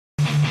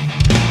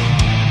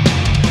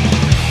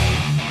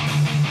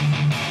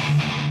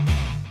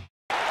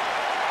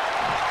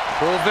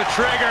pulls the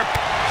trigger.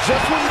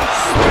 Just when you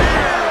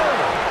spear.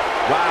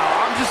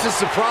 Wow, I'm just as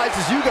surprised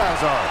as you guys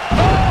are.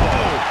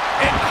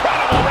 Oh!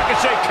 Incredible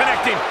Ricochet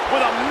connecting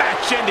with a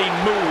match-ending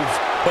move.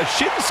 But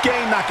Shinsuke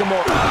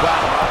Nakamura.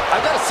 Wow,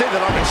 I gotta say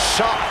that I'm in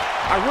shock.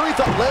 I really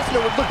thought Lesnar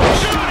would look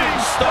Shooting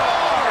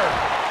star!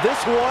 This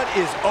one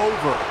is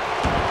over.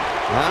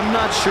 I'm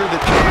not sure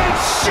that...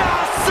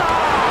 Kinshasa!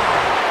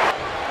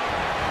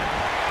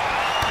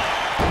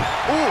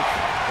 Ooh,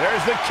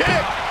 there's the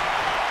kick.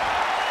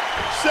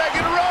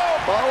 Second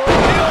rope. oh,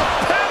 The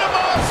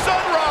Panama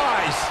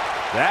Sunrise.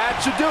 that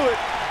should do it.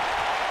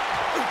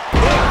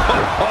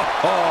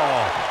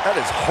 That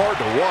is hard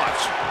to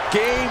watch.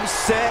 Game,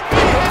 set,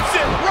 He hits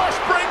it. Rush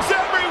brings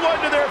everyone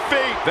to their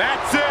feet.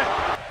 That's it.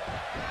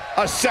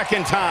 A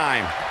second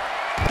time.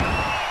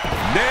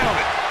 Nailed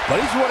it.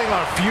 but he's running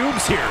on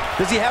fumes here.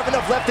 Does he have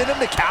enough left in him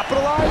to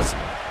capitalize?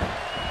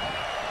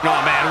 Oh,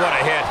 man, what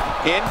a hit.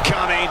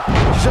 Incoming.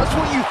 Just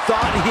when you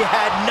thought he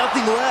had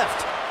nothing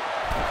left.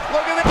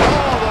 Look at it.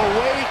 All the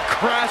way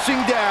crashing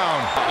down.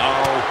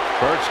 Uh-oh.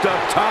 Perched up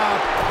top.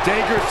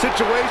 Dangerous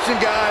situation,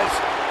 guys.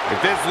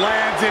 If this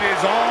lands, it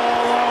is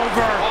all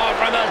over. Oh,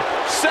 from the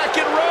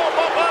second rope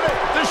up on it.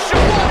 The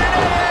shot.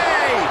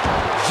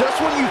 Just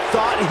when you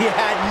thought he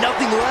had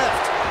nothing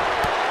left.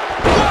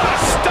 What a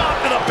stop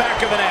to the back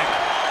of the neck.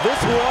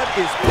 This one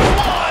is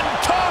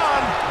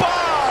One-ton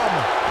bomb.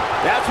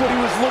 That's what he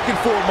was looking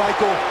for,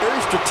 Michael.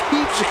 Very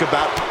strategic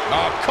about it.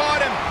 Oh,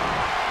 caught him.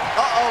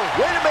 Uh-oh,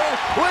 wait a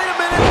minute, wait a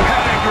minute.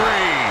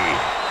 Pedigree.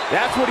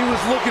 That's what he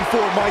was looking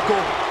for,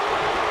 Michael.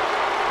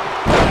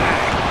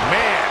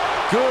 Man.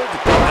 Good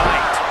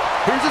night.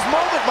 Here's his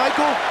moment,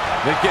 Michael.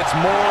 It gets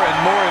more and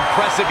more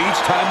impressive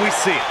each time we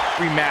see it.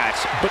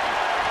 Rematch, but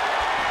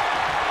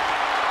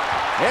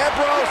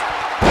Ambrose,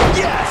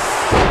 yes!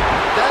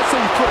 That's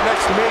how you put an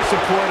exclamation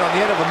point on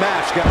the end of a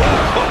match, guys.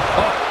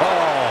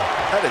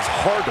 That is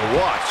hard to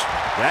watch.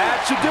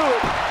 That should do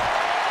it.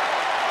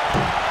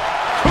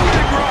 coup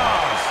de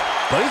grace.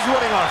 But he's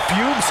running on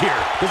fumes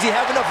here. Does he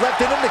have enough left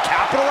in him to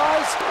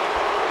capitalize?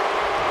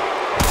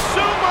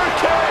 Super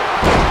kick.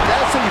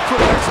 That's how you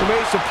put an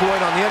exclamation point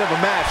on the end of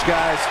a match,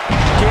 guys.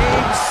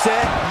 Game,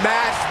 set,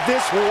 match.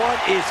 This one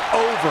is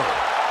over.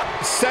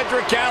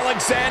 Cedric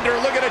Alexander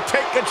looking to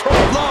take control.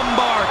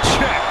 Lumbar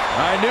check.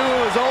 I knew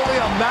it was only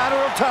a matter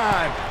of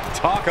time.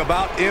 Talk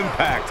about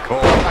impact,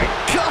 Cole. My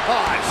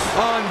gosh!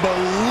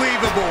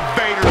 Unbelievable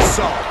Vader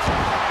salt.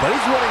 But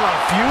he's running on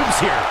fumes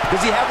here.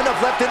 Does he have enough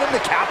left in him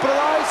to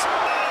capitalize?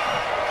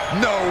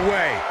 No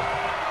way.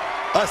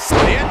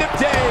 The end of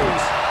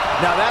days.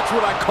 Now that's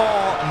what I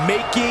call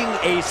making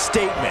a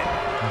statement.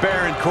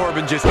 Baron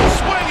Corbin just...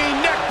 Swinging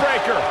neck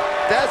breaker.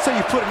 That's how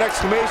you put an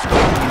exclamation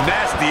point.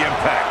 Nasty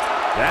impact.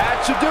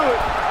 That should do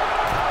it.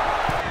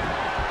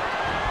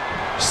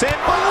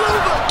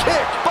 Maluva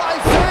kick by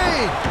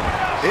Zayn.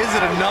 Is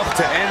it enough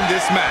to end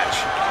this match?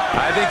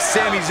 I think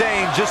Sami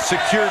Zayn just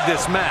secured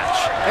this match.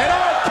 And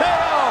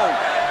RKO.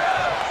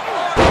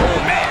 Oh,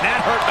 man, that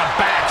hurt the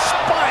back.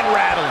 Spine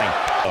rattling.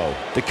 Oh,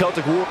 the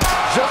Celtic War.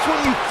 Just when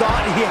you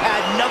thought he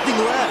had nothing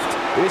left.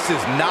 This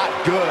is not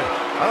good.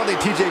 I don't think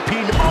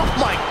TJP... Oh,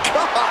 my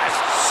gosh.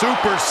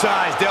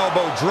 Supersized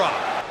elbow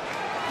drop.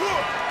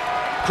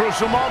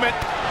 Crucial moment.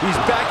 He's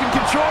back in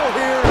control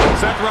here.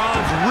 Seth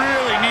Rollins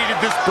really needed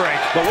this break.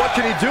 But what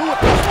can he do with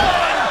it?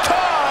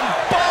 One-ton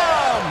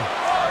bomb.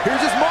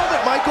 Here's his moment,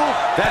 Michael.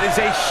 That is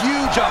a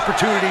huge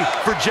opportunity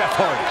for Jeff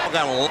Hardy.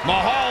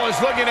 Mahal is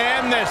looking to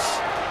end this.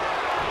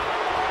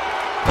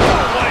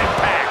 Oh, what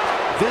impact.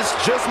 This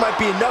just might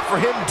be enough for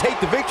him to take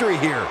the victory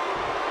here.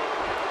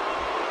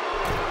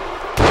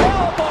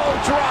 Elbow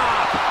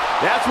drop.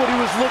 That's what he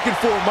was looking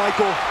for,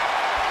 Michael.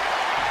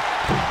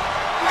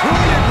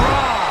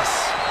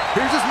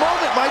 Here's his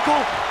moment,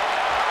 Michael.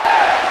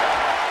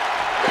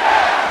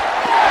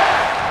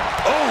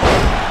 Oh,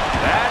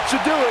 that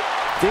should do it.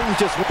 Things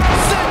just...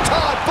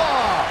 Senton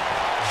bomb.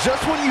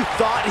 Just when you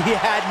thought he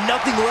had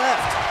nothing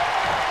left.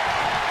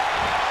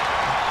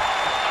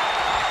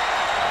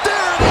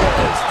 There it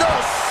is, the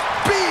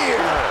spear.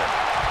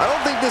 I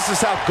don't think this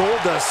is how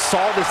Goldust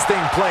saw this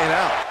thing playing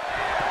out.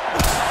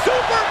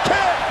 Super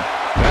kick.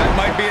 That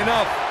might be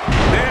enough.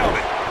 Nailed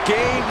it.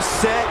 Game,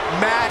 set,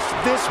 match.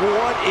 This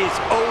one is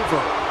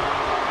over.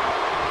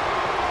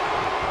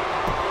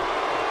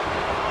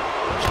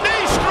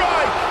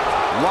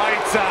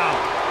 Lights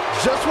out.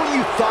 Just when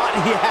you thought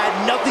he had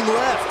nothing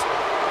left.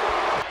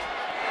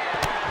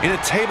 In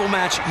a table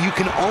match, you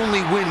can only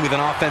win with an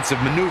offensive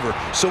maneuver,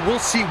 so we'll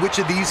see which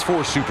of these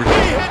four super...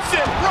 He hits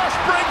it. Rush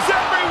brings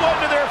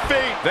everyone to their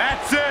feet.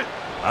 That's it.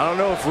 I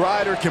don't know if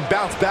Ryder can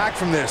bounce back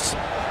from this.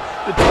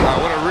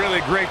 What a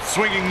really great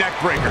swinging neck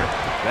breaker.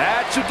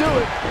 That should do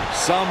it.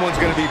 Someone's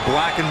going to be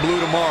black and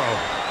blue tomorrow.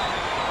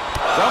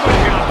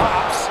 Somebody's gonna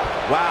hops.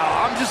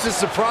 Wow, I'm just as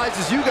surprised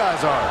as you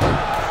guys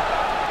are.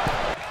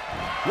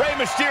 Rey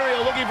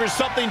Mysterio looking for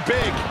something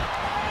big.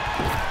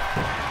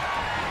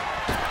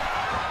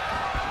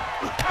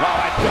 Oh,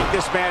 I think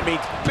this man means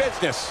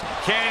business.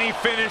 Can he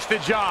finish the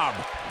job?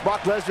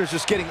 Brock Lesnar's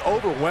just getting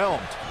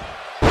overwhelmed.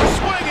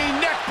 Swinging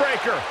neck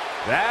breaker.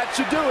 That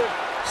should do it.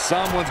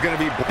 Someone's going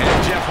to be...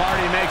 And Jeff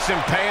Hardy makes him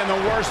pay in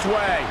the worst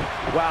way.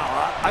 Wow,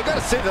 I got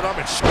to say that I'm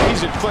in shock.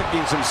 He's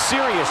inflicting some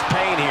serious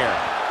pain here.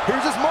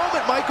 Here's his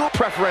moment, Michael.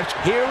 Preferential.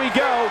 Here we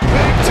go.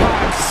 Big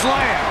time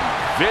slam.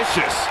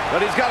 Vicious.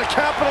 But he's got to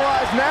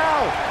capitalize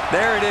now.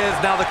 There it is.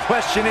 Now the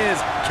question is,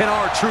 can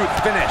R-Truth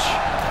finish?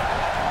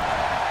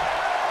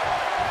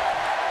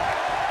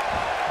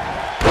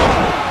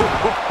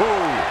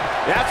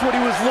 That's what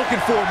he was looking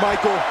for,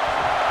 Michael.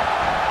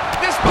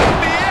 This might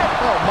be it.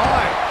 Oh,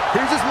 my.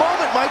 Here's his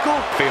moment, Michael.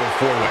 Fatal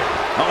four-way.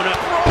 Oh, no.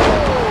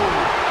 Oh,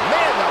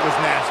 man, that was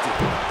nasty.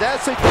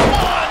 That's a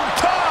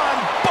one-ton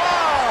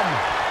bomb.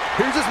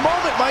 Here's his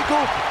moment,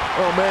 Michael.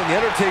 Oh, man, the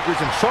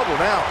Undertaker's in trouble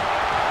now.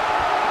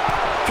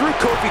 Through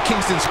Kofi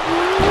Kingston's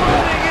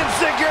running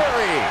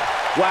enziguri.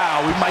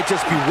 Wow, we might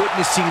just be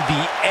witnessing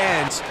the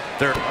end.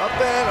 They're up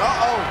and,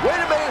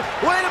 wait a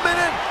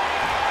minute.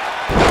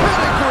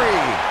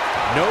 Pedigree.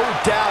 No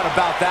doubt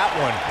about that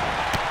one.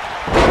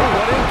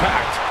 What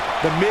impact.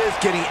 The Miz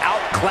getting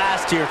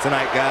outclassed here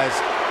tonight, guys.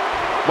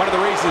 One of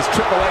the reasons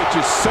Triple H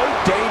is so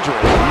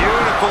dangerous.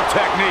 Beautiful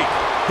technique.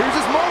 Here's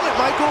his moment,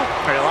 Michael.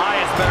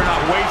 Elias better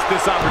not waste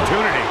this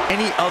opportunity.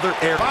 Any other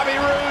air. Bobby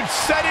Roode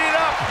setting it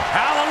up.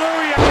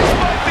 Hallelujah. This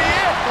might be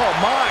it. Oh,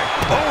 my.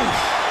 Oh.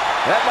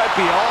 That might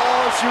be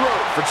all she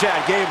wrote for Chad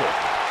Gable.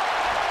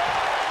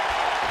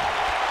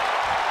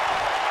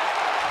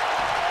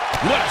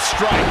 What a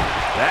strike.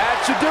 That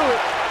should do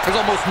it. There's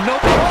almost no...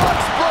 Frog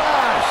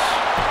splash.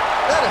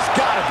 That has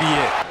got to be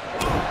it.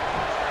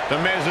 The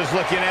Miz is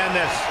looking to end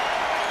this.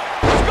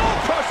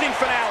 Skull-crushing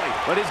finale.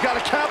 But he's got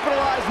to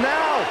capitalize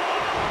now.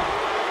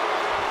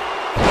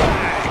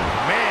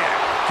 Man,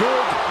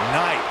 good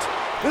night.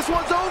 This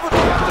one's over.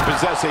 You have to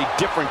possess a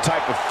different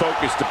type of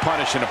focus to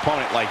punish an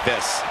opponent like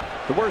this.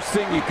 The worst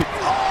thing you could...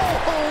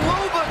 Oh,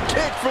 Luba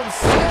kick from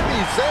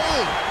Sami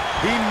Zayn.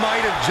 He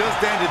might have just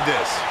ended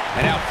this.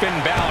 And now Finn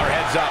Balor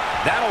heads up.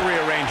 That'll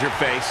rearrange your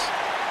face.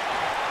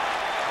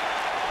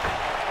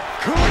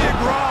 Coup de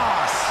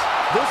grace.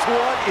 This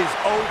one is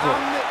over.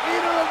 I'm the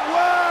eater of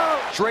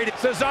worlds. Traded.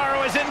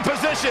 Cesaro is in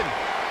position.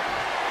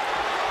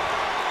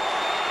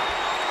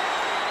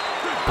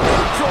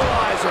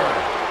 Neutralizer.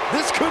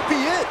 This could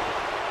be it.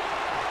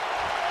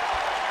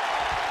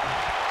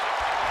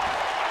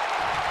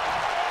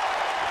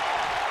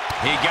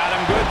 He got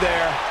him good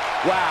there.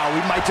 Wow, we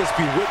might just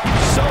be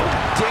So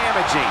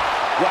damaging.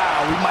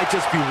 Wow, we might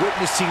just be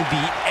witnessing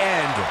the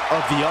end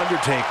of The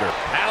Undertaker.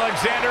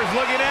 Alexander's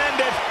looking to end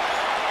it.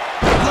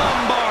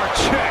 Lumbar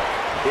check.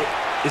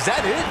 Is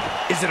that it?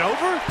 Is it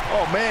over?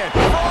 Oh, man.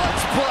 Frog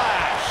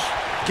splash.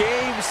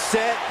 Game,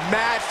 set,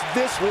 match.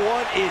 This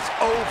one is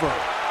over.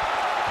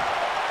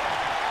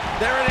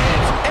 There it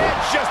is.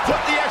 Edge just put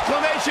the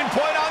exclamation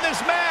point on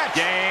this match.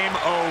 Game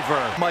over.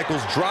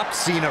 Michaels dropped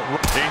Cena.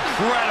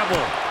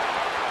 Incredible.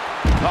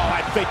 Oh,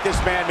 I think this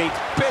man means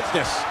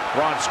business.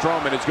 Braun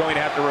Strowman is going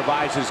to have to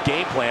revise his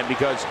game plan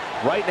because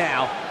right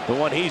now, the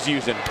one he's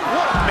using,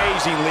 what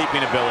amazing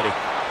leaping ability.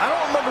 I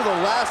don't remember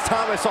the last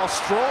time I saw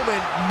Strowman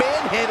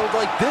manhandled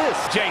like this.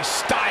 Jay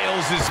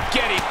Styles is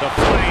getting the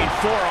flying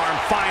forearm,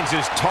 finds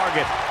his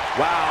target.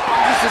 Wow,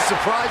 I'm just as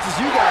surprised as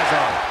you guys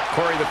are.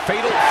 Corey, the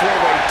fatal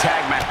four-way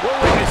tag match. We're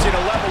witnessing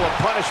a level of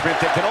punishment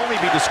that can only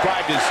be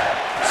described as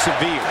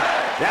severe.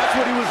 That's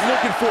what he was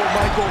looking for,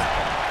 Michael.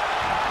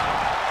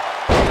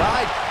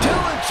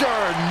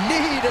 Dillinger,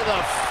 knee to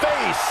the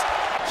face.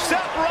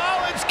 Seth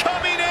Rollins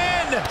coming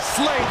in.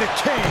 Slay the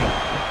king.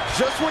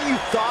 Just when you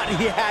thought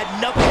he had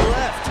nothing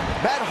left.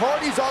 Matt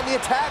Hardy's on the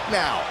attack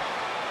now.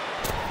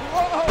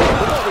 Whoa.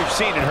 With what we've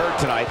seen and heard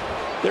tonight,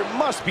 there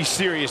must be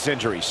serious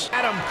injuries.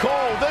 Adam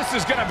Cole, this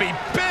is going to be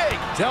big.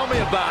 Tell me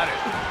about it.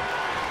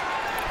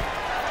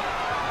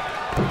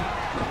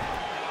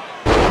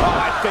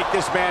 Oh, I think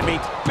this man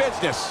means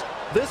business.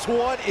 This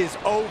one is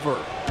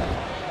over.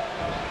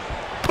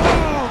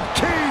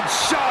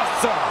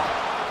 Kinshasa.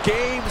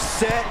 Game,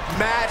 set,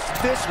 match.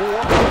 This one.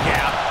 Look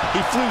out.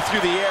 He flew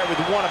through the air with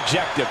one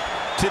objective,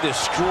 to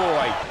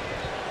destroy.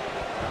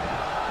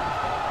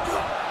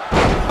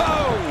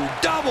 Oh,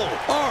 double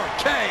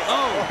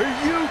RKO. Are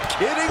you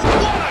kidding?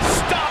 What a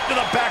stop to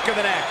the back of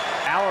the neck.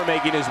 Balor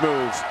making his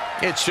moves.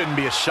 It shouldn't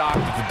be a shock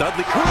that the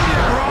Dudley Coup de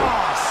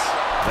grace.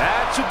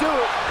 That should do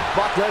it.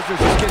 Brock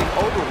Lesnar's just getting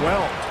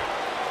overwhelmed.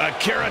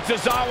 Akira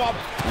Tozawa.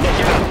 Look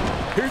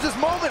out. Here's his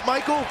moment,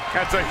 Michael.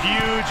 That's a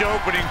huge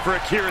opening for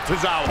Akira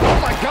Tozawa. Oh,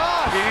 my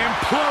God.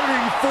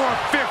 Imploding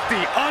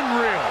 450.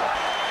 Unreal.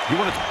 You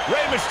want to...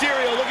 Rey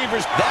Mysterio looking for...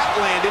 That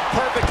landed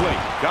perfectly.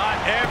 Got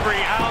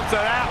every ounce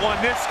of that one.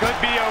 This could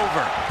be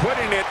over.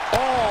 Putting it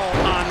all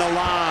on the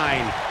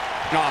line.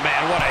 Oh,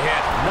 man, what a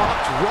hit.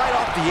 Knocked right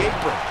off the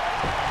apron.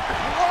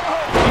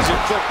 Whoa. He's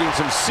inflicting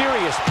some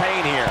serious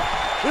pain here.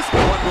 This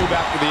one move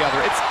after the other.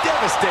 It's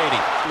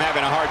devastating. I'm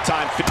having a hard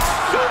time.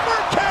 Super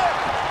kick.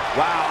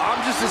 Wow,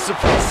 I'm just as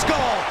surprised.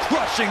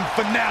 Skull-crushing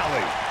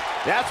finale.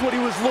 That's what he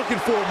was looking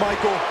for,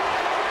 Michael.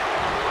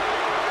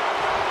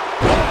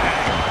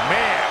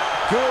 Man,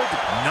 good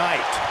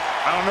night.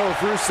 I don't know if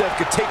Rusev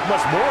could take much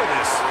more of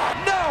this.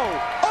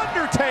 No!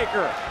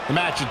 Undertaker. The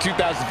match at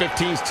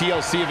 2015's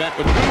TLC event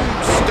with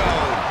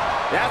Tombstone.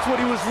 That's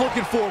what he was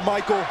looking for,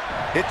 Michael.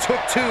 It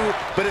took two,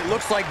 but it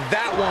looks like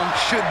that one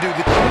should do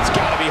the... It's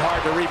got to be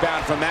hard to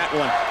rebound from that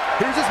one.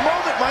 Here's his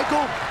moment,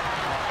 Michael.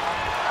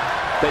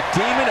 The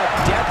Demon of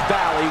Death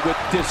Valley with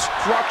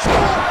destruction.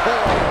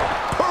 Oh,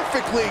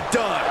 perfectly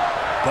done.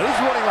 But he's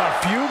running on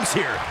fumes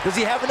here. Does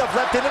he have enough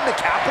left in him to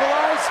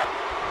capitalize?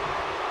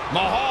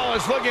 Mahal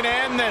is looking to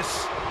end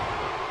this.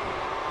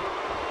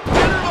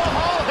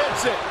 Mahal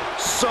hits it.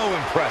 So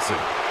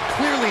impressive.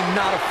 Clearly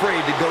not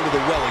afraid to go to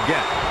the well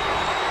again.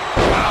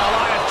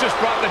 Elias just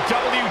brought the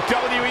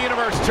WWE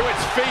Universe to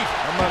its feet.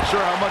 I'm not sure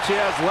how much he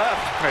has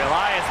left.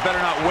 Elias better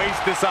not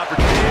waste this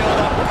opportunity. Feel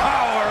the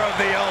power of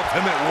the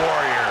Ultimate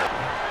Warrior.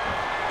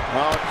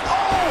 Oh,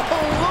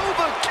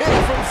 Luva kick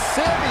from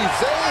Sami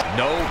Zayn.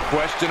 No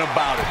question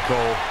about it,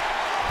 Cole.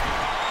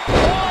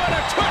 Oh, and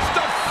a twist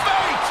of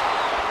fate.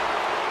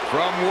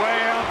 From way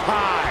up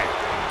high.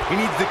 He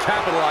needs to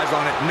capitalize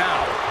on it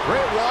now.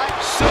 Bray Wyatt.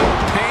 So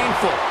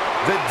painful.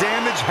 The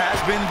damage has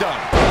been done.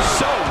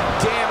 So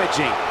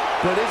damaging.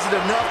 But is it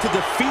enough to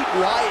defeat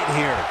Wyatt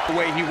here? The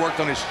way he worked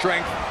on his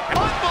strength.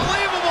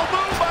 Unbelievable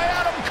move by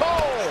Adam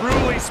Cole.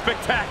 Truly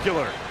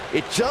spectacular.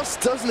 It just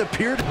doesn't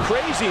appear to...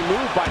 Crazy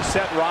move by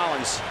Seth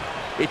Rollins.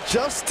 It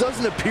just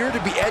doesn't appear to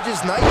be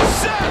Edge's night.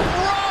 Seth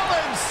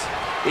Rollins!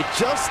 It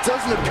just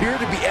doesn't appear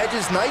to be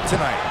Edge's night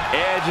tonight.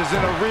 Edge is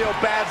in a real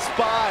bad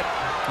spot.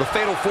 The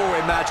fatal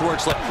four-way match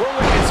works like... We're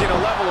witnessing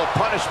a level of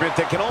punishment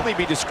that can only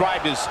be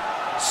described as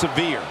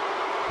severe.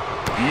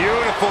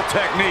 Beautiful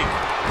technique.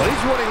 But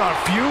he's running on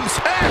fumes.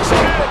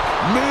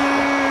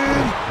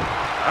 Man!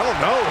 I don't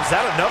know. Is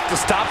that enough to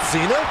stop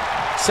Cena?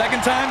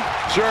 Second time?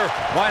 Sure.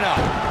 Why not?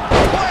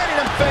 Planted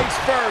him face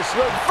first.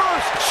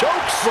 Reverse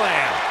choke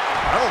slam.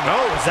 I don't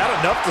know. Is that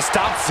enough to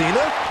stop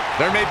Cena?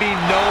 There may be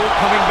no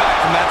coming back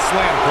from that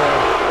slam, Cole.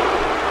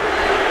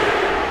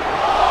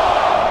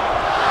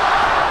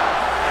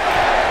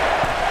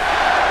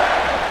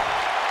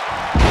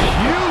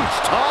 Huge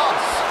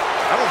toss.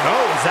 I don't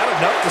know. Is that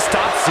enough to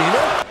stop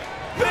Cena?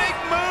 Big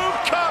move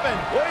coming.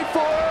 Wait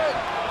for it.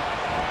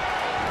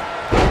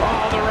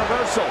 Oh, the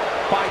reversal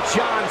by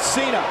John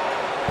Cena.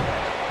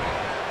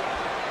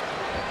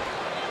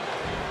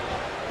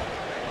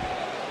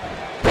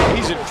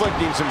 He's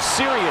inflicting some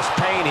serious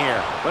pain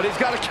here. But he's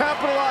got to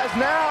capitalize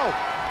now.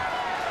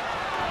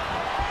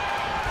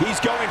 He's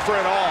going for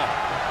it all.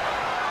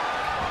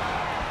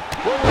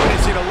 We're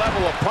witnessing a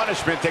level of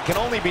punishment that can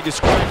only be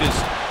described as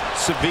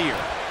severe.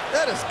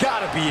 That has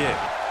got to be it.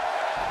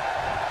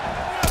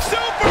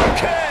 Super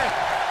kick!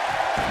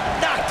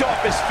 Knocked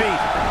off his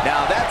feet.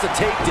 Now that's a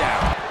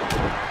takedown.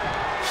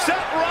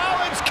 Seth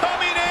Rollins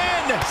coming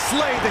in.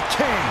 Slay the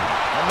king.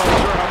 I'm not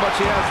sure how much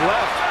he has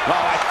left. Oh,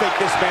 I think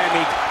this man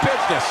needs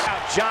business. Now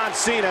John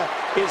Cena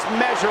is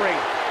measuring.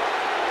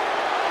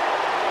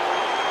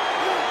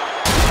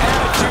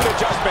 Attitude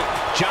adjustment.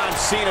 John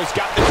Cena's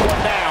got this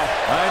one now.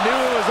 I knew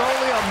it was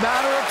only a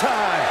matter of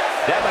time.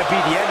 That might be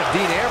the end of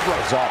Dean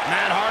Ambrose's off.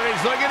 Matt Hardy's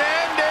looking to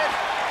end it.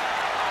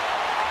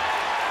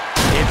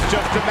 It's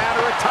just a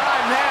matter of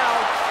time now.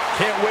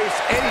 Can't waste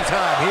any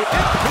time here.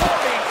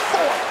 Imploding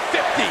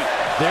 450.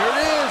 There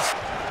it is.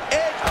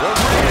 Edge. The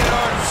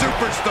rated-R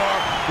superstar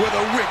with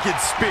a wicked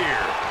spear.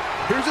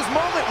 Here's his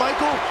moment,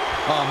 Michael.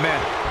 Oh, man,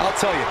 I'll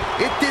tell you,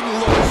 it didn't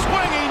look...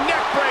 Swinging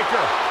neck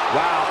breaker.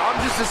 Wow, I'm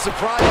just as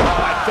surprised.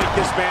 Oh, I think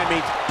this man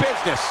means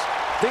business.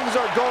 Things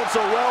aren't going so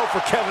well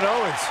for Kevin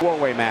Owens.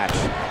 Four-way match.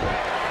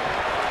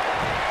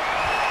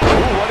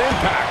 Ooh, what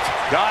impact.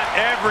 Got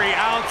every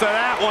ounce of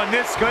that one.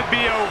 This could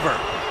be over.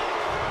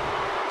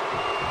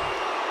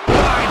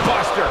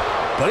 Buster.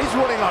 But he's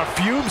running on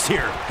fumes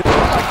here. Oh,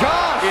 my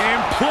gosh.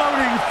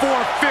 Imploding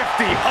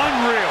 450.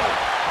 Unreal.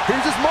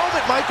 Here's his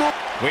moment, Michael.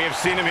 We have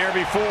seen him here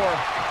before.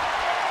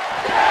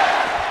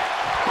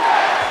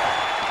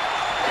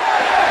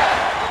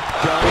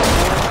 Going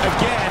for it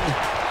again.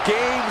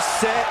 Game,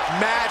 set,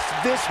 match.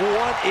 This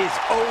one is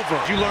over.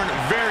 You learned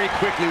very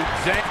quickly,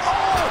 Zayn.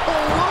 Oh,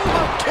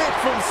 Luva kick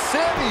from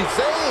Sami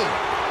Zayn.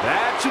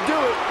 That should do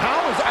it. How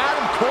is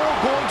Adam Cole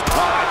going to...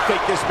 Oh, I think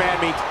this man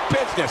means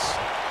business.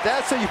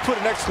 That's how you put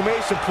an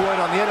exclamation point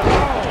on the end of it.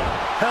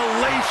 Oh,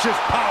 hellacious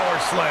power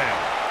slam.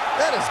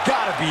 That has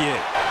got to be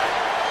it.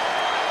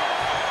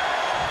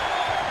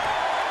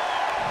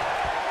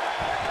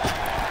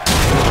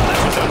 That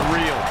was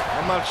unreal.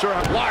 I'm not sure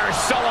how... Lars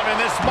Sullivan,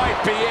 this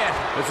might be it.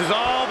 This is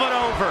all but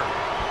over.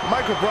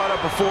 Michael brought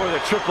up before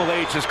that Triple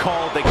H is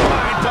called the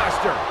Mind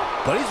Buster.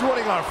 But he's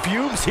running on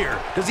fumes here.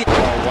 Does he...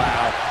 Oh,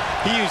 wow.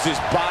 He used his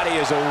body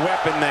as a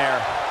weapon there.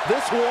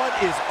 This one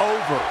is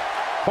over.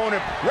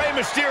 Opponent Rey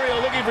Mysterio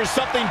looking for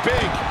something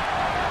big.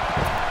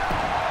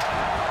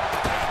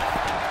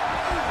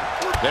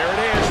 There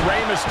it is. Rey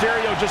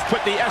Mysterio just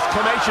put the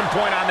exclamation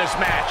point on this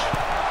match.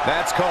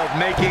 That's called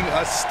making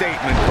a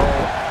statement,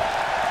 Cole.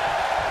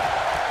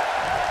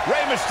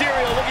 Rey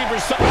Mysterio looking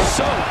for something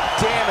so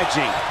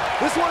damaging.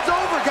 This one's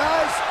over,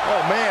 guys.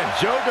 Oh, man,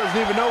 Joe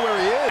doesn't even know where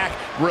he is.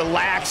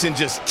 Relax and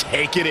just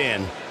take it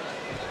in.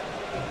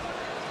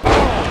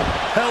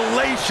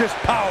 Hellacious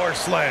power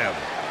slam.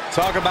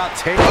 Talk about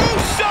taking.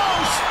 Uso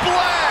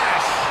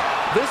splash!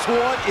 This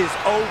one is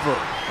over.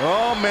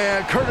 Oh,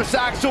 man. Curtis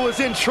Axel is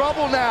in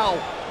trouble now.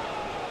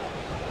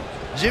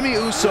 Jimmy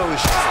Uso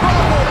is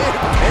trouble in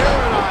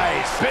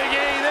paradise. Big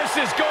E, this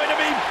is going to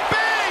be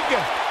big!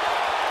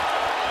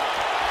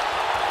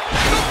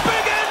 The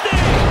big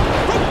ending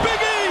from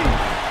Big E.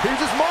 Here's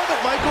his moment,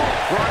 Michael.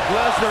 Brock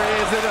Lesnar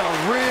is in a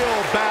real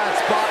bad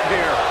spot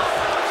here.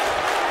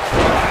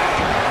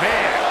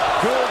 Man,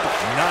 good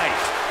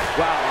night.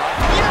 Wow.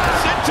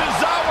 Yes, and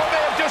Tozawa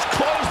may have just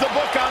closed the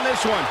book on this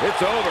one.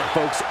 It's over,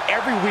 folks,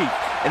 every week.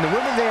 And the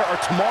women there are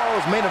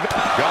tomorrow's main event.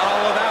 Got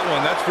all of that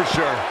one, that's for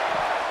sure.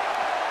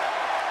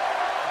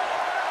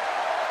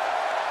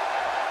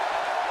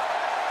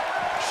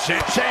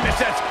 Sheamus,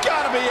 that's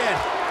got to be it.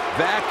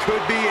 That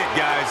could be it,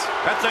 guys.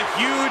 That's a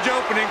huge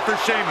opening for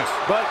Sheamus.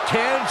 But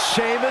can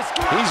Sheamus?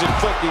 He's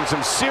inflicting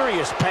some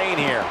serious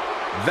pain here.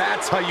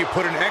 That's how you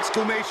put an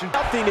exclamation.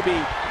 Nothing to be...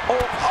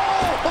 Oh,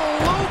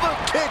 Helluva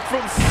kick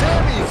from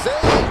Sami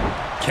Zayn.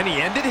 Can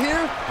he end it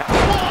here?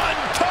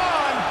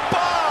 One-ton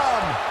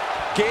bomb.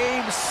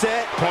 Game,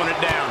 set. Opponent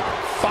down.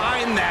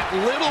 Find that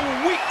little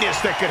weakness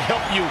that could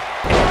help you.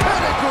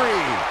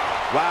 Pedigree.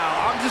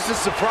 Wow, I'm just as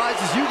surprised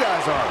as you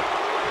guys are.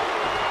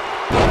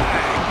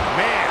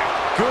 Man,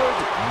 good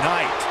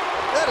night.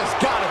 That has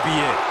got to be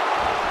it.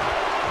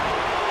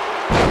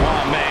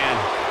 Oh, man.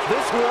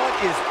 This one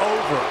is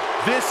over.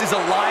 This is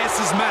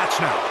Elias's match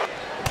now.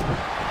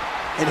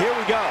 And here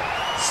we go.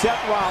 Seth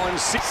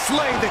Rollins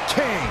Slay the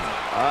King.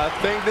 I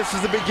think this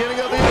is the beginning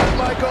of the end,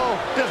 Michael.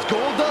 Does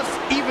Goldust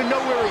even know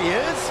where he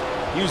is?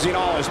 using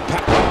all his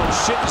power. Oh,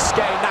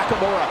 Shinsuke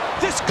Nakamura.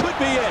 This could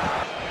be it.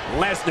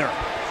 Lesnar.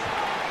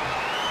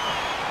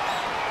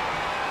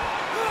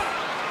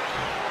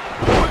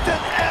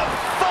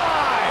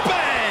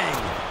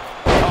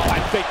 I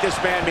think this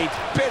man means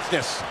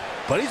business.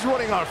 But he's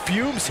running on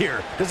fumes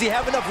here. Does he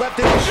have enough left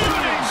in him?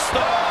 Shooting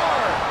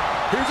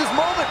star! Here's his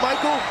moment,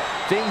 Michael.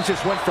 Things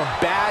just went from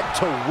bad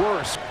to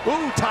worse.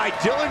 Ooh, Ty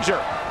Dillinger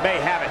may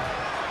have it.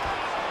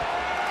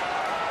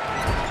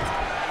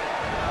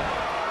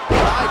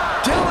 Ty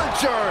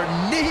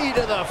Dillinger, knee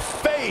to the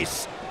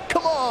face.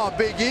 Come on,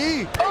 Big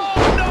E. Oh,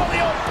 no,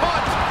 the old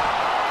punch.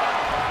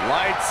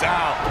 Lights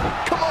out.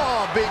 Come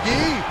on, Big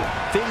E.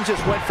 Things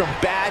just went from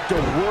bad to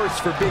worse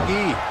for Big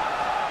E.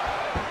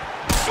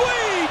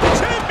 Sweet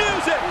chin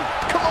music.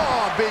 Come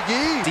on, Big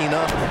E.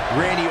 Cena,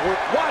 Randy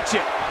Orton. Watch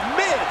it.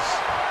 Miz.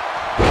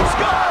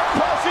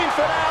 Skull-crushing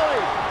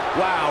finale.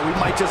 Wow, we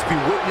might just be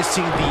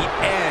witnessing the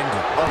end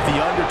of The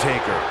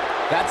Undertaker.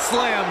 That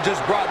slam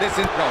just brought this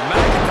in. No,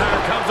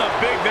 McIntyre comes up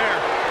big there.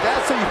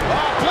 That's how you...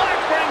 Oh, Black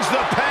brings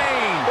the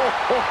pain.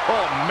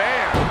 Oh,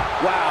 man.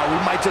 Wow, we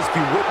might just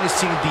be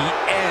witnessing the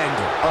end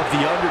of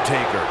The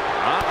Undertaker.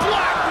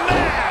 Black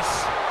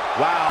mass.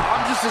 Wow,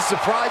 I'm just as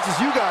surprised as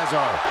you guys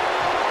are.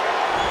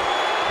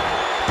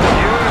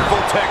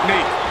 Beautiful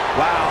technique.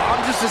 Wow,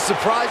 I'm just as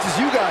surprised as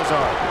you guys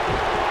are.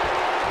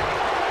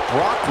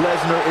 Brock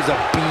Lesnar is a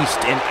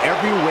beast in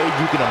every way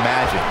you can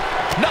imagine.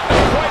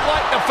 Nothing quite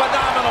like the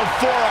phenomenal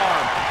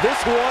forearm. This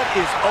one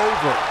is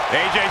over.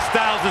 AJ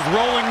Styles is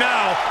rolling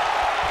now.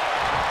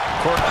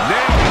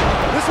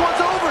 This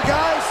one's over,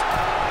 guys.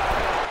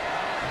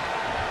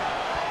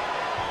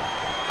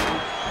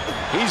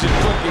 He's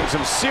inflicting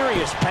some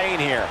serious pain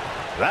here.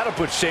 That'll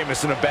put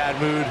Sheamus in a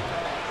bad mood.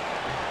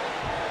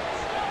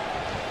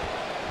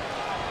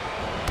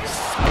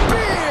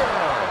 Spear!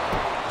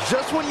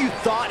 Just when you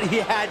thought he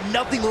had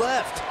nothing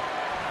left.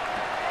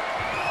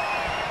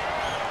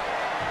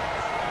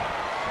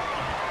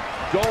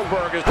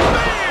 Goldberg is...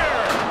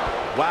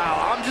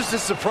 Wow, I'm just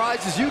as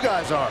surprised as you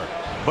guys are.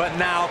 But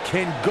now,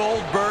 can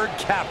Goldberg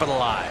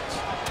capitalize?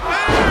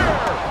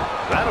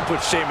 That'll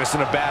put Sheamus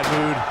in a bad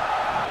mood.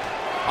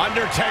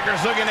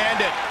 Undertaker's looking to end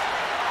it.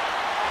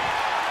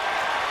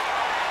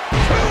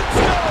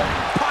 Tombstone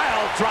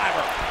pile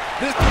driver.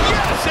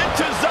 Yes, and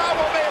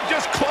Tozawa may have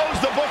just closed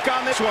the book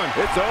on this one.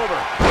 It's over.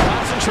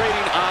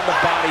 Concentrating on the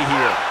body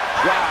here.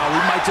 Wow,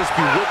 we might just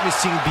be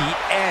witnessing the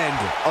end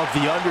of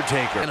The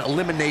Undertaker. An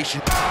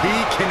elimination. He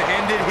can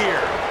end it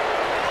here.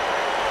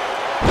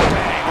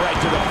 Bang, right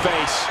to the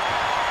face.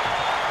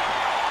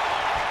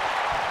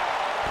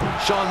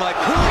 Shawn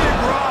Michaels.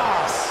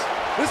 Ross.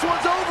 This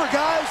one's over,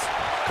 guys.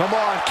 Come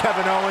on,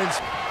 Kevin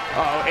Owens.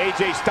 Uh-oh,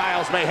 AJ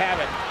Styles may have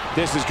it.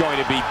 This is going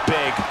to be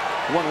big,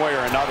 one way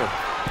or another.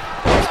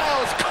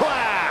 Styles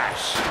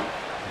clash.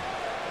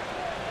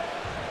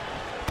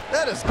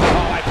 That is...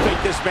 Oh, I think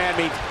this man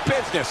means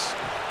business.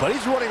 But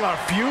he's running on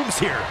fumes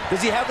here. Does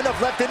he have enough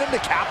left in him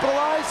to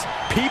capitalize?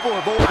 People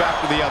are both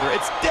after the other.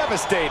 It's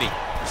devastating.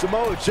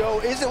 Samoa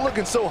Joe isn't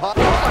looking so hot.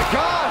 Oh, my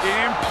gosh.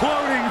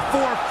 Imploding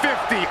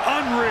 450.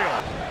 Unreal.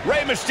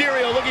 Rey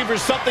Mysterio looking for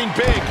something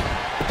big.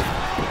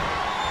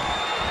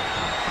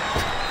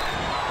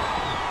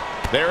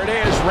 There it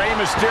is. Rey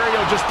Mysterio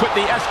just put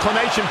the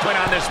exclamation point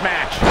on this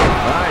match.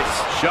 Nice.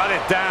 Shut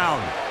it down.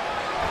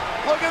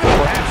 Look at this.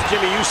 Perhaps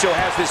Jimmy Uso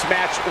has this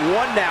match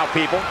won now,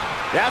 people.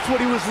 That's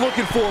what he was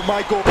looking for,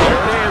 Michael.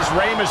 There it is.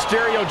 Rey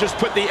Mysterio just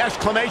put the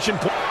exclamation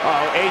point.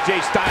 Oh,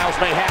 AJ Styles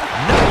may have.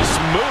 Nice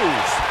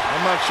move.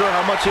 I'm not sure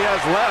how much he has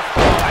left.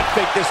 Oh, I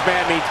think this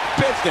man means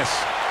business.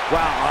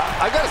 Wow,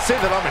 I gotta say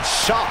that I'm in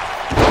shock.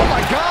 Oh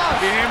my God!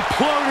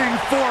 Imploding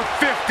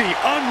 450,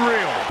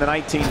 unreal. The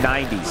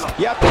 1990s.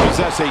 You have to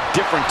possess a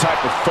different type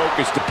of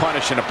focus to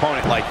punish an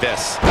opponent like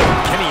this.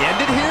 Can he end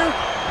it here?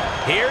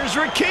 Here's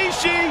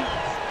Rikishi.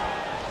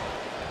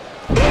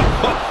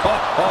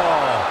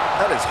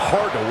 That is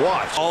hard to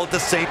watch. All at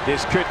the same.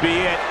 This could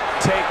be it.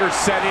 Taker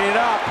setting it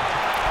up.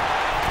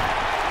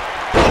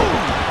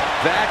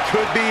 That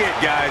could be it,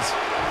 guys.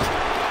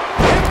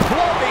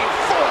 Imploding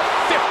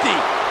 450.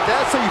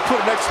 That's how you put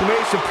an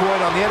exclamation point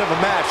on the end of a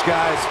match,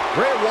 guys.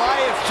 Bray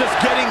Wyatt's just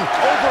getting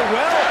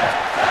overwhelmed.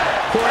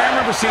 Corey, I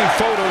remember seeing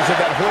photos of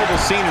that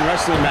horrible scene in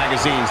wrestling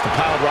magazines. The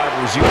pile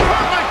drivers.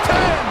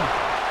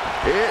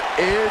 It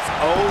is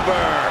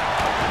over.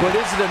 But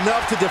is it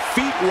enough to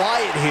defeat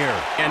Wyatt here?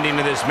 Ending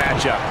to this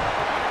matchup.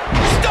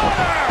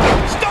 Stunner!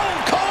 Stone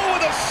Cold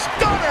with a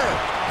stunner!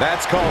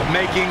 That's called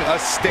making a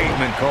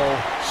statement, Cole.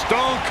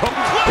 Stone Cold.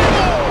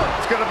 Claymore!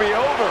 It's gonna be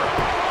over.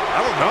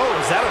 I don't know,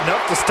 is that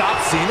enough to stop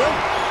Cena?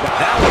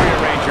 That'll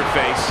rearrange your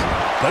face.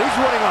 But he's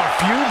running on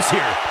fumes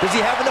here. Does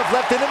he have enough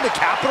left in him to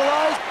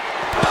capitalize?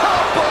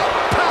 Pop-up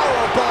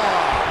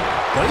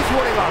powerbomb! But he's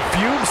running on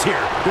fumes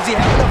here. Does he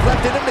have enough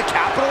left in him to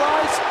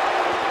capitalize?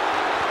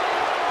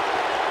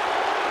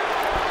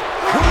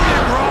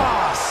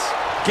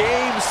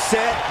 Game,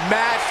 set,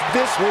 match.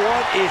 This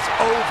one is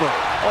over.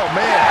 Oh,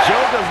 man,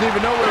 Joe doesn't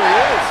even know where he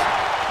is.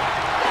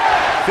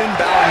 Finn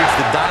Balor needs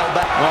to dial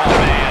back. Oh,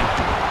 man.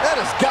 That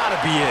has got to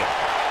be it.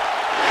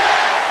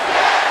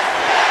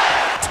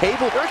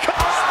 Table. Here it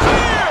comes.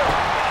 Spear!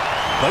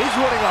 But he's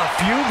running on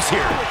fumes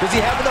here. Does he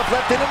have enough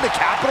left in him to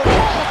capitalize?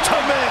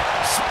 Ultimate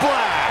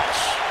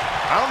splash.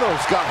 I don't know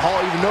if Scott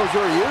Hall even knows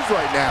where he is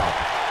right now.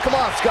 Come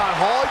on, Scott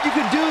Hall, you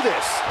can do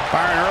this.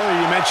 Byron,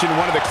 earlier you mentioned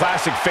one of the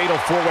classic fatal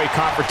four-way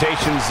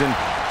confrontations in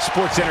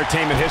sports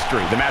entertainment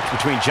history, the match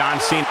between John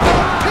Cena.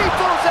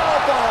 People's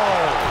elbow!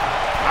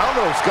 I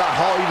don't know if Scott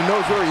Hall even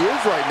knows where he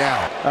is right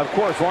now. Of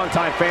course,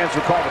 longtime fans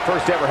recall the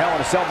first ever Hell in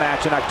a Cell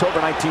match in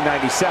October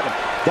 1997.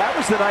 That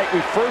was the night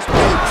we first...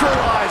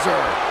 Neutralizer!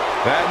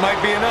 That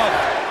might be enough.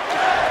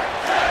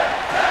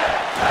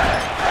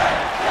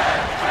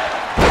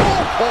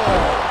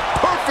 Oh,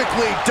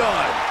 perfectly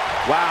done.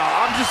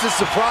 Wow, I'm just as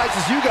surprised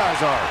as you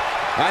guys are.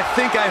 I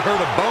think I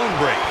heard a bone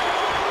break.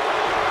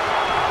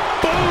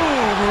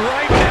 Boom!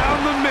 Right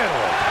down the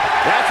middle.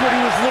 That's what he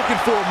was looking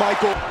for,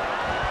 Michael.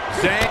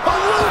 Zayn. A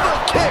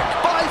lunar kick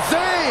by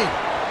Zayn.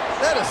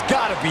 That has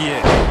got to be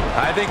it.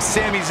 I think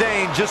Sami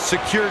Zayn just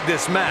secured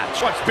this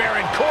match. What's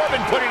Baron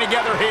Corbin putting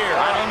together here?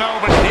 I don't know,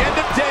 but at the end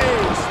of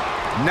days,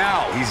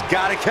 now he's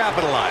got to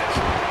capitalize.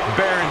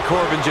 Baron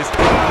Corbin just...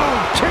 Boom!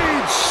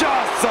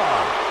 Kinshasa!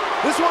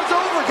 This one's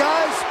over,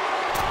 guys.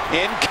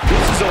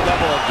 This is a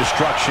level of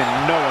destruction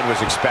no one was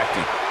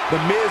expecting.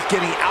 The Miz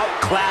getting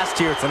outclassed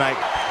here tonight.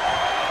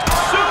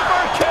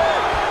 Super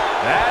kick!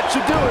 That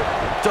should do it.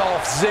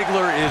 Dolph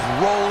Ziggler is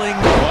rolling.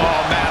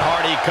 Oh, Matt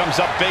Hardy comes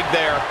up big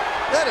there.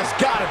 That has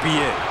got to be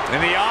it.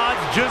 And the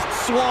odds just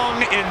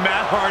swung in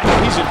Matt Hardy.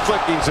 He's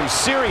inflicting some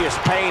serious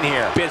pain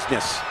here.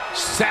 Business.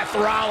 Seth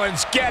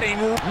Rollins getting...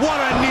 What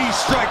a knee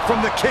strike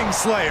from the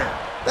Kingslayer.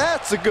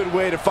 That's a good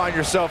way to find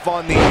yourself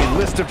on the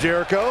list of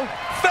Jericho.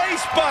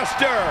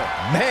 Facebuster!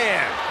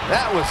 Man,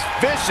 that was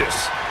vicious.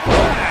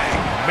 Bang,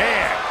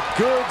 man,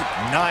 good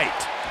night.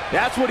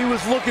 That's what he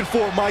was looking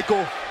for,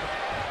 Michael.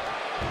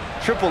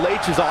 Triple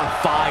H is on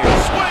fire.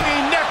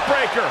 Swinging neck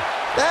breaker.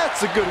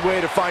 That's a good way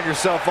to find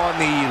yourself on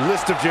the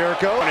list of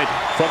Jericho.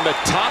 From the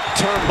top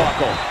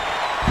turnbuckle.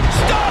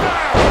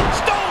 Stunner!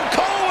 Stone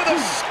Cold with a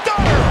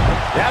stunner!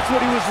 That's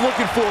what he was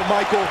looking for,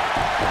 Michael.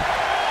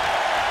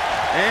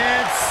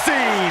 And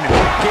scene.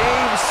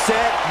 Game,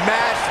 set,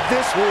 match.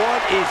 This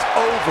one is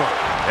over.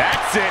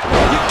 That's it.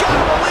 You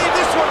gotta believe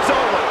this one's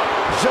over.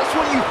 Just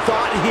when you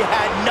thought he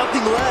had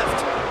nothing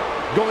left.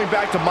 Going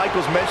back to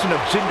Michael's mention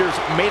of Jinder's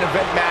main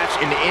event match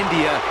in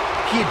India,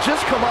 he had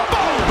just come up.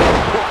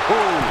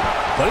 Boom!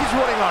 But he's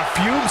running on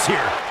fumes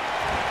here.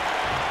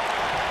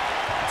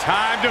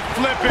 Time to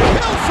flip it.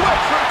 Hill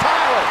switch from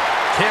Tyler.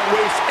 Can't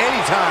waste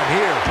any time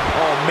here.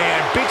 Oh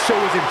man, Big Show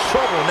is in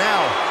trouble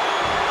now.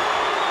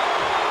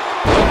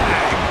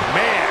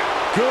 Man,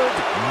 good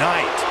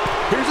night.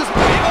 Here's his... Oh,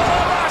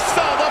 I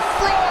saw the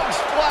frog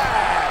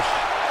splash.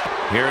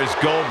 Here is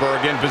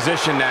Goldberg in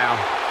position now.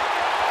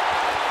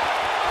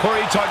 Corey,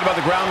 you talked about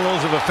the ground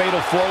rules of a fatal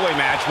four-way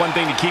match. One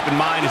thing to keep in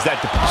mind is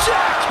that the...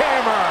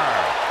 Jackhammer!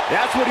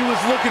 That's what he was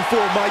looking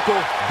for,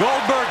 Michael.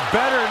 Goldberg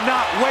better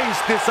not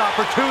waste this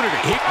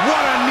opportunity.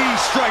 What a knee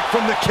strike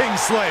from the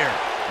Kingslayer.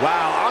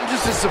 Wow, I'm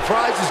just as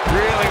surprised as...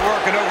 Really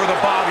working over the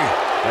body.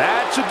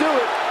 That should do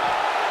it.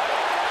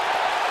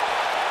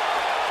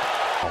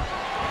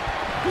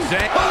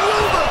 Zayn. A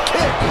lunar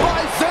kick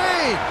by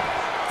Zayn!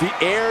 The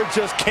air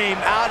just came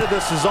out of the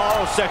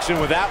Cesaro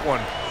section with that one.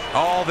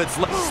 All that's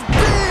left.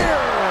 Spear!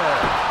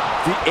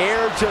 The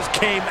air just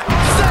came out.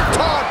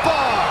 Senton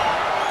bomb!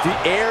 The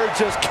air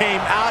just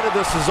came out of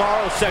the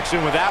Cesaro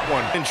section with that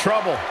one. In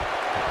trouble.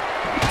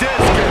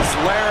 Discus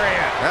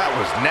lariat. That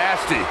was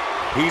nasty.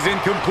 He's in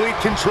complete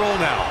control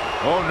now.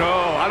 Oh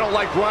no, I don't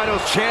like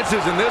Rhino's chances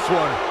in this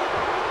one.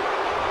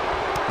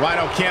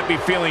 Rhino can't be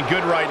feeling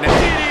good right now.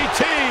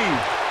 DDT!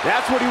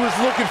 That's what he was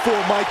looking for,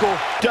 Michael.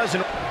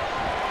 Doesn't.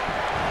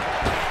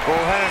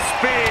 Full head of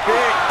speed.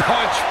 Big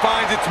punch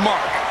finds its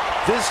mark.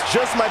 This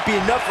just might be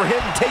enough for him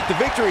to take the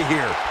victory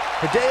here.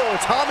 Hideo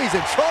Itami's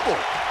in trouble.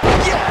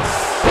 Yes!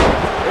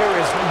 There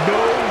is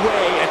no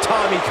way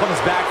Itami comes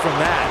back from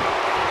that.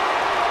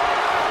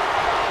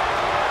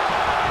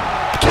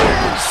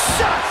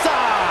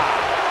 Kinshasa!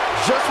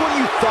 Just when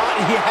you thought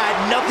he had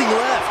nothing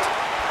left.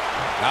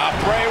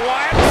 Bray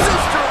Wyatt.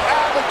 Sister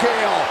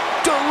Abigail,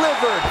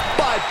 delivered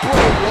by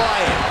Bray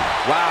Wyatt.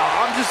 Wow,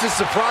 I'm just as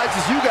surprised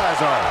as you guys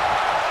are.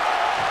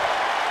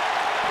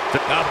 The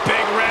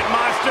big red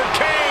monster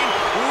Kane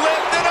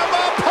lifted him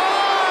up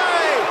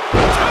high.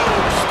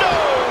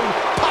 Tombstone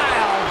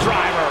pile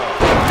driver.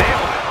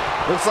 Nailed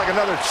it. Looks like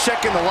another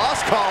check in the loss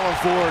column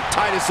for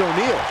Titus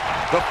O'Neil.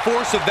 The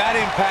force of that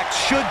impact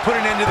should put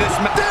an end to this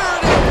match.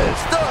 There it is,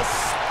 the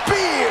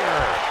spear.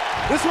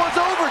 This one's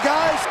over,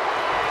 guys.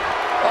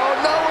 Oh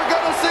no, we're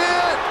gonna see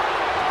it.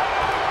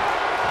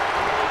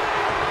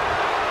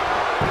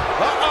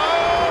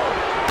 Uh-oh.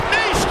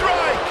 Knee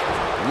strike.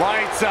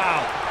 Lights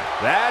out.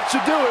 That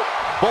should do it.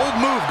 Bold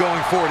move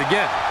going forward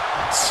again.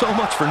 So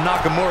much for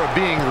Nakamura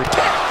being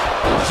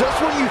retired. Just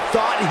when you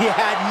thought he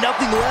had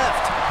nothing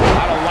left.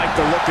 I don't like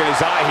the look in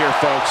his eye here,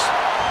 folks.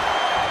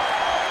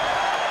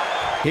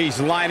 He's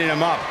lining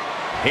him up.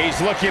 He's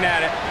looking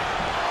at it.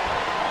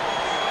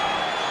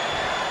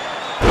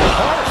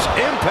 Harsh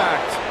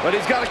impact, but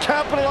he's got to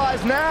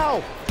capitalize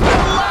now. The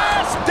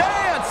last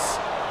dance.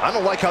 I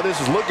don't like how this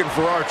is looking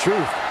for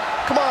R-Truth.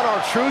 Come on,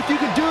 R-Truth, you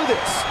can do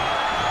this.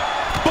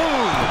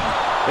 Boom.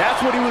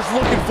 That's what he was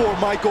looking for,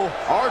 Michael.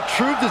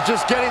 R-Truth is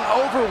just getting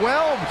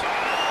overwhelmed.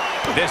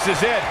 This is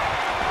it.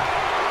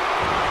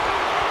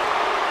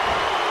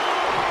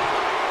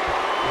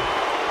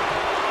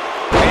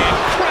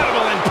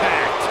 Incredible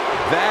impact.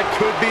 That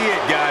could be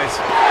it, guys.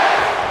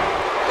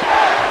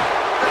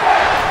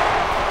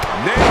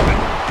 Nailed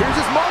it. Here's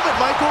his moment,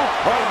 Michael.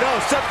 Oh no,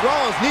 Seth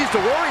Rollins needs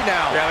to worry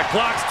now. Yeah, the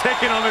clock's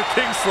ticking on the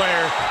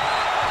Kingslayer.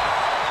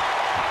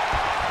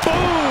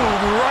 Boom!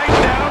 Right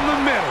down the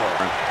middle.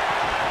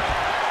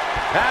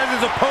 Has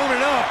his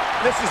opponent up.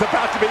 This is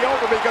about to be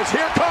over because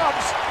here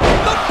comes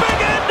the big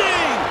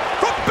ending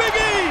from Big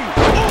E.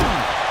 Boom.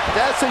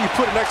 That's how you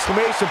put an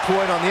exclamation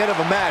point on the end of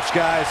a match,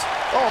 guys.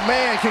 Oh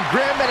man, can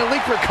Grand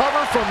Metalik recover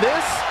from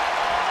this?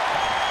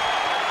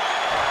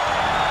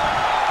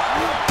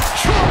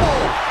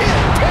 Trouble in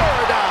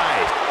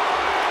paradise.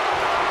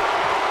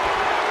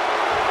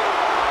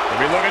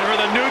 We'll be looking for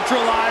the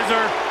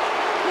neutralizer.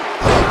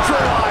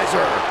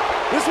 Neutralizer.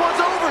 This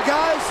one's over,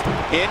 guys.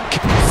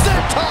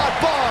 Senton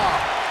bomb.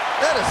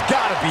 That has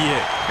got to be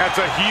it. That's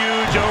a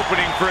huge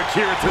opening for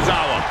Akira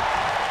Tozawa.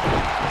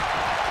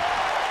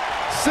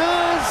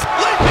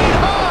 Leaping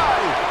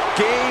high.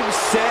 Game,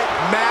 set,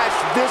 match.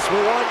 This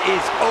one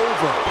is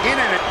over. In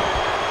it.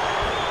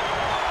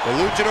 The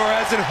luchador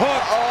has it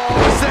hooked. Oh,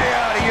 say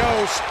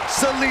adios,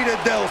 Salida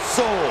del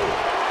Sol.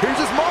 Here's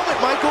his moment,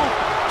 Michael.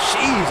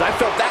 Jeez, I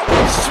felt that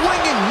one.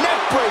 Swinging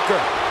neck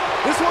breaker.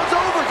 This one's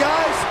over,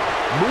 guys.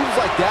 Moves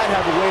like that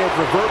have a way of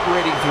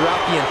reverberating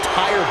throughout the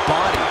entire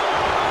body.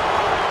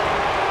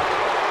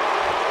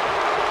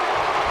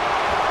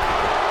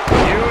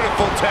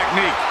 Beautiful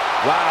technique.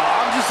 Wow,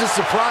 I'm just as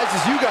surprised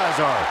as you guys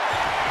are.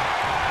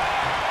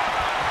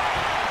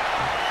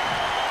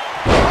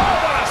 Oh,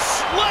 what a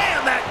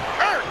slam that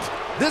hurt.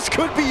 This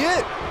could be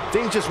it.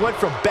 Things just went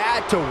from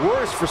bad to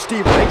worse for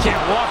Steve. They can't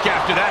walk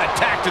after that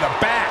attack to the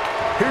back.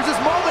 Here's his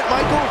moment,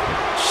 Michael.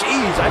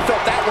 Jeez, I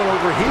felt that one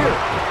over here.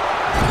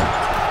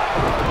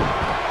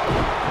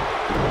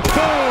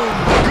 Boom!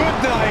 Good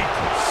night.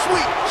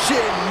 Sweet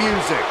chin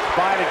music.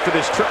 Fighting for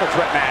this triple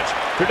threat match.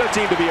 There does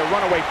seem to be a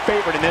runaway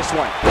favorite in this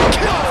one.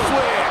 Kill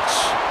switch.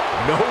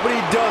 Nobody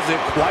does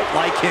it quite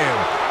like him.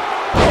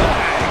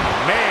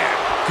 Bang, man.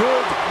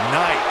 Good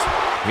night.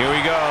 Here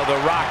we go. The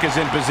Rock is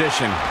in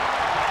position.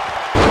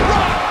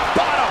 Rock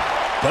bottom.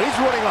 But he's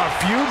running on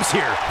fumes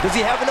here. Does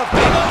he have enough? Oh,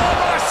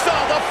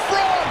 the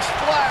frog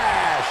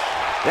splash.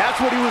 That's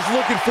what he was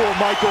looking for,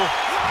 Michael.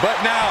 But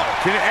now,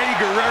 can Eddie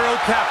Guerrero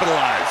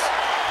capitalize?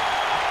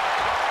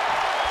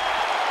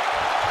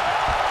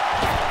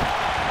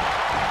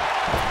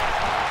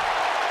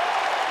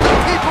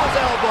 People's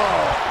elbow.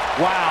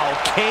 Wow,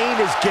 Kane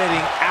is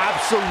getting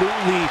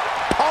absolutely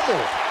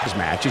pummeled. His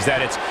match is that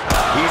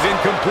he's in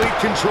complete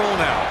control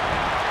now.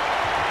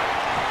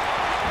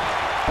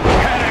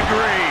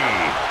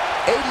 Pedigree.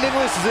 Aiden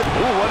English is in.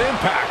 Ooh, what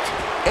impact.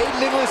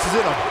 Aiden English is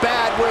in a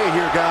bad way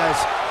here, guys.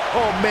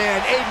 Oh, man,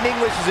 Aiden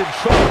English is in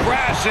trouble.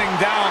 Crashing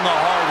down the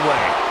hard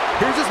way.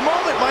 Here's his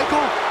moment,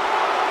 Michael.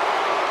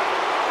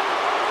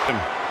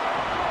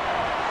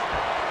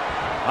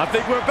 I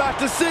think we're about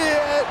to see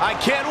it. I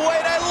can't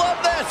wait. I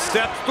love this.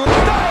 Steps through.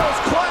 Styles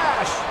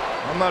clash.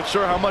 I'm not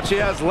sure how much he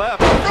has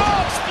left.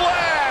 frog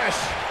splash.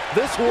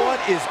 This one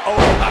is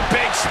over. A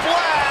big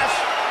splash.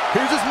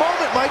 Here's his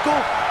moment, Michael.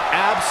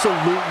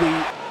 Absolutely.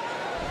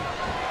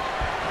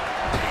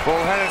 Full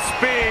head of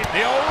speed.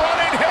 The old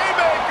running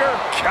haymaker.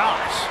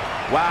 Gosh.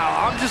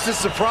 Wow, I'm just as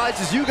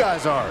surprised as you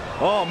guys are.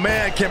 Oh,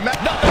 man,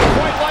 Nothing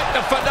quite like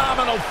the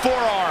phenomenal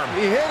forearm.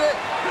 He hit it,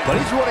 but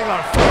he's running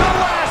on The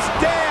last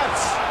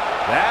dance.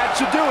 That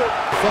should do it.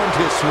 Fund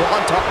his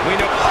swanton. We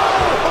know.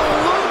 Oh, a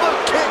Luma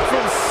kick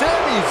from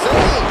Sami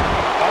Zayn.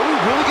 Are we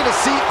really going to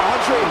see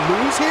Andre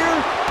lose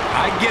here?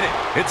 I get it.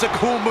 It's a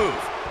cool move.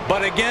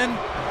 But again,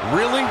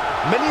 really?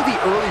 Many of the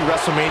early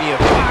WrestleMania.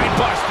 Mind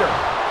buster.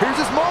 Here's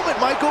his moment,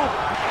 Michael.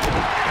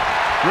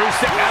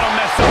 Rusev, that'll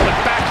mess up the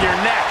back of your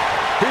neck.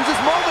 Here's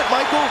his moment,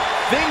 Michael.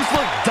 Things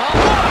look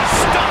What a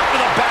stop to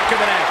the back of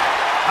the neck.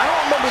 I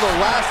don't remember the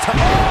last time.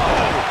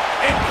 Oh!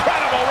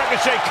 Incredible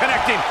Ricochet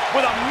connecting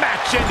with a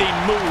match-ending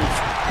move.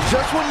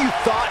 Just when you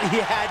thought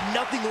he had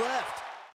nothing left.